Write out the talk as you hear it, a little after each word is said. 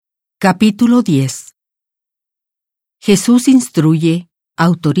Capítulo 10. Jesús instruye,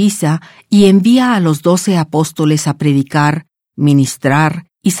 autoriza y envía a los 12 apóstoles a predicar, ministrar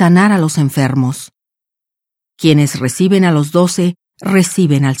y sanar a los enfermos. Quienes reciben a los 12,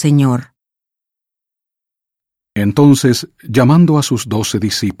 reciben al Señor. Entonces, llamando a sus 12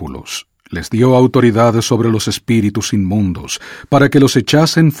 discípulos, les dio autoridad sobre los espíritus inmundos, para que los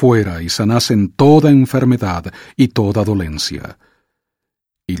echasen fuera y sanasen toda enfermedad y toda dolencia.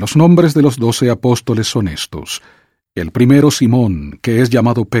 Y los nombres de los 12 apóstoles son estos: el primero Simón, que es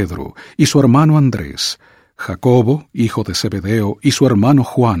llamado Pedro, y su hermano Andrés; Jacobo, hijo de Zebedeo, y su hermano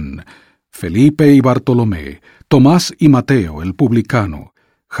Juan; Felipe y Bartolomé; Tomás y Mateo, el publicano;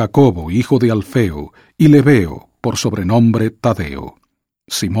 Jacobo, hijo de Alfeo, y Lebeo, por sobrenombre Tadeo;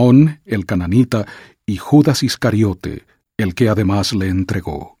 Simón, el cananita, y Judas Iscariote, el que además le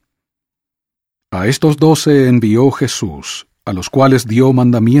entregó. A estos 12 envió Jesús, a los cuales dio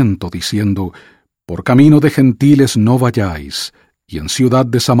mandamiento, diciendo: Por camino de gentiles no vayáis, y en ciudad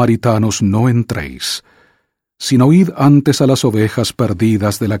de samaritanos no entréis, sino id antes a las ovejas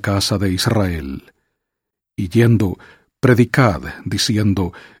perdidas de la casa de Israel. Y yendo, predicad,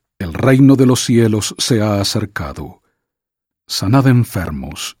 diciendo: El reino de los cielos se ha acercado. Sanad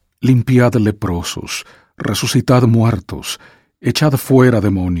enfermos, limpiad leprosos, resucitad muertos, echad fuera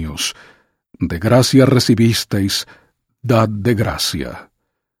demonios. De gracia recibisteis, dad de gracia.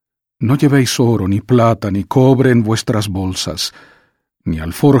 No llevéis oro, ni plata, ni cobre en vuestras bolsas, ni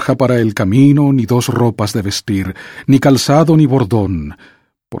alforja para el camino, ni 2 ropas de vestir, ni calzado, ni bordón,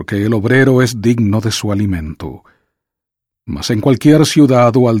 porque el obrero es digno de su alimento. Mas en cualquier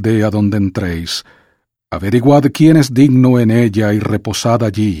ciudad o aldea donde entréis, averiguad quién es digno en ella y reposad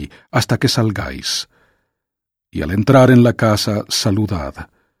allí hasta que salgáis. Y al entrar en la casa, saludad.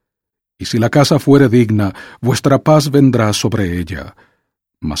 Y si la casa fuere digna, vuestra paz vendrá sobre ella,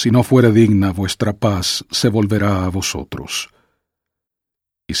 mas si no fuere digna, vuestra paz se volverá a vosotros.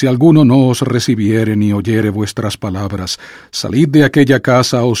 Y si alguno no os recibiere ni oyere vuestras palabras, salid de aquella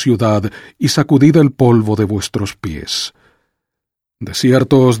casa o ciudad y sacudid el polvo de vuestros pies. De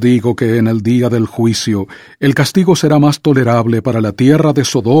cierto os digo que en el día del juicio el castigo será más tolerable para la tierra de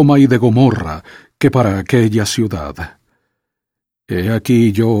Sodoma y de Gomorra que para aquella ciudad. He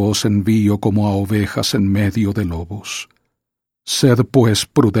aquí yo os envío como a ovejas en medio de lobos. Sed pues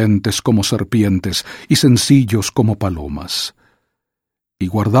prudentes como serpientes y sencillos como palomas. Y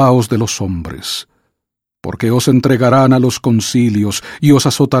guardaos de los hombres, porque os entregarán a los concilios y os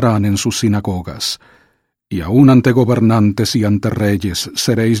azotarán en sus sinagogas, y aun ante gobernantes y ante reyes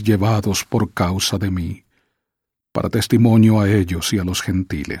seréis llevados por causa de mí, para testimonio a ellos y a los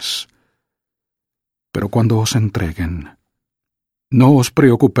gentiles. Pero cuando os entreguen, no os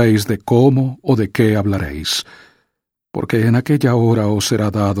preocupéis de cómo o de qué hablaréis, porque en aquella hora os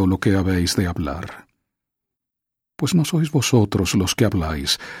será dado lo que habéis de hablar. Pues no sois vosotros los que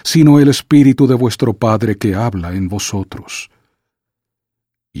habláis, sino el Espíritu de vuestro Padre que habla en vosotros.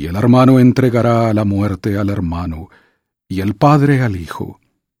 Y el hermano entregará a la muerte al hermano, y el padre al hijo,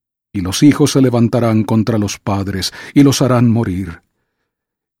 y los hijos se levantarán contra los padres, y los harán morir.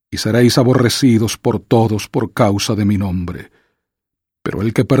 Y seréis aborrecidos por todos por causa de mi nombre, pero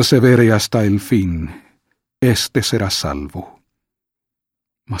el que persevere hasta el fin, éste será salvo.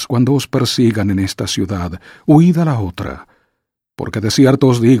 Mas cuando os persigan en esta ciudad, huid a la otra, porque de cierto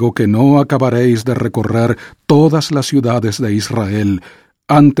os digo que no acabaréis de recorrer todas las ciudades de Israel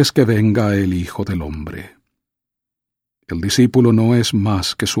antes que venga el Hijo del Hombre. El discípulo no es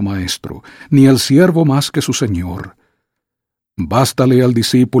más que su maestro, ni el siervo más que su señor. Bástale al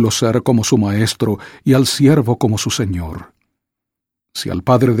discípulo ser como su maestro y al siervo como su señor. Si al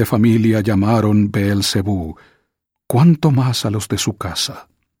padre de familia llamaron Beelzebú, ¿cuánto más a los de su casa?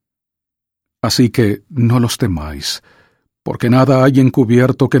 Así que no los temáis, porque nada hay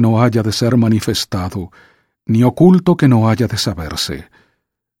encubierto que no haya de ser manifestado, ni oculto que no haya de saberse.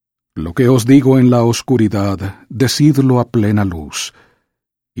 Lo que os digo en la oscuridad, decidlo a plena luz,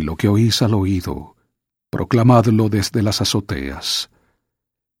 y lo que oís al oído, proclamadlo desde las azoteas.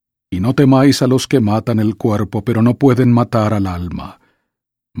 Y no temáis a los que matan el cuerpo, pero no pueden matar al alma.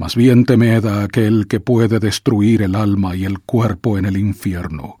 Más bien temed a aquel que puede destruir el alma y el cuerpo en el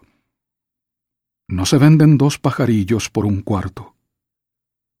infierno. ¿No se venden 2 pajarillos por 1 cuarto?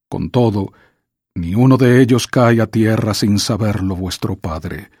 Con todo, ni uno de ellos cae a tierra sin saberlo vuestro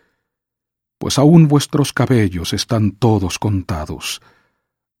Padre. Pues aún vuestros cabellos están todos contados.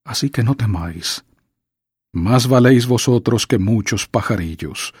 Así que no temáis. Más valéis vosotros que muchos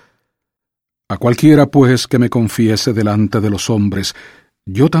pajarillos. A cualquiera, pues, que me confiese delante de los hombres,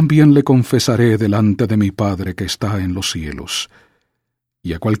 yo también le confesaré delante de mi Padre que está en los cielos.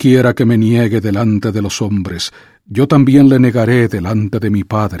 Y a cualquiera que me niegue delante de los hombres, yo también le negaré delante de mi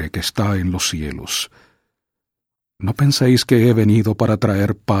Padre que está en los cielos. No penséis que he venido para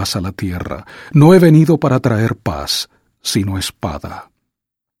traer paz a la tierra. No he venido para traer paz, sino espada.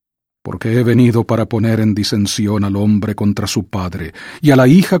 Porque he venido para poner en disensión al hombre contra su padre, y a la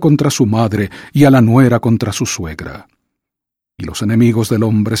hija contra su madre, y a la nuera contra su suegra. Y los enemigos del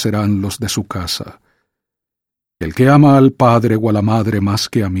hombre serán los de su casa. El que ama al padre o a la madre más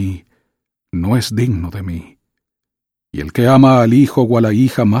que a mí, no es digno de mí. Y el que ama al hijo o a la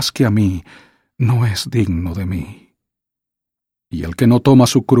hija más que a mí, no es digno de mí. Y el que no toma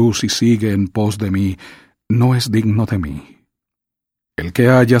su cruz y sigue en pos de mí, no es digno de mí. El que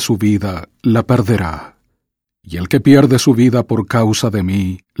halla su vida, la perderá, y el que pierde su vida por causa de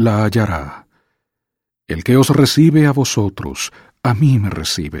mí, la hallará. El que os recibe a vosotros, a mí me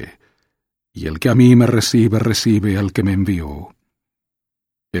recibe, y el que a mí me recibe, recibe al que me envió.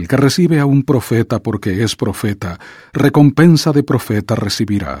 El que recibe a un profeta porque es profeta, recompensa de profeta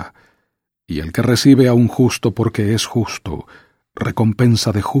recibirá, y el que recibe a un justo porque es justo,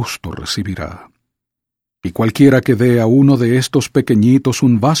 recompensa de justo recibirá. Y cualquiera que dé a uno de estos pequeñitos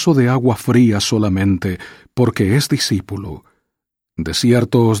un vaso de agua fría solamente, porque es discípulo, de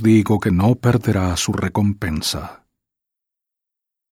cierto os digo que no perderá su recompensa.